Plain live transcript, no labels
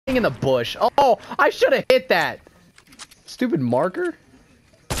in the bush. Oh, I should have hit that. Stupid marker.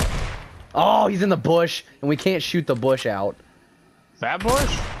 Oh, he's in the bush, and we can't shoot the bush out. That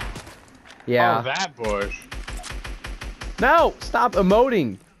bush? Yeah. Oh, that bush. No, stop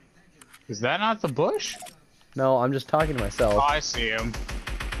emoting. Is that not the bush? No, I'm just talking to myself. Oh, I see him.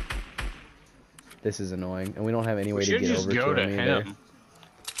 This is annoying, and we don't have any way We to should get just over go to to him either. him.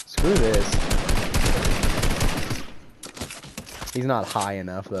 Screw this. He's not high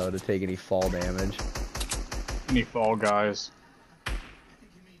enough though to take any fall damage. Any fall guys.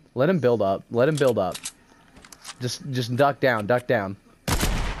 Let him build up. Let him build up. Just duck down. Duck down.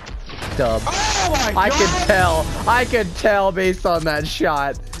 Dub. Oh my I God! could tell. I could tell based on that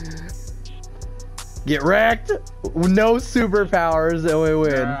shot. Get wrecked. No superpowers and we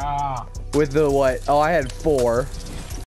win. Ah. With the what? Oh, I had 4.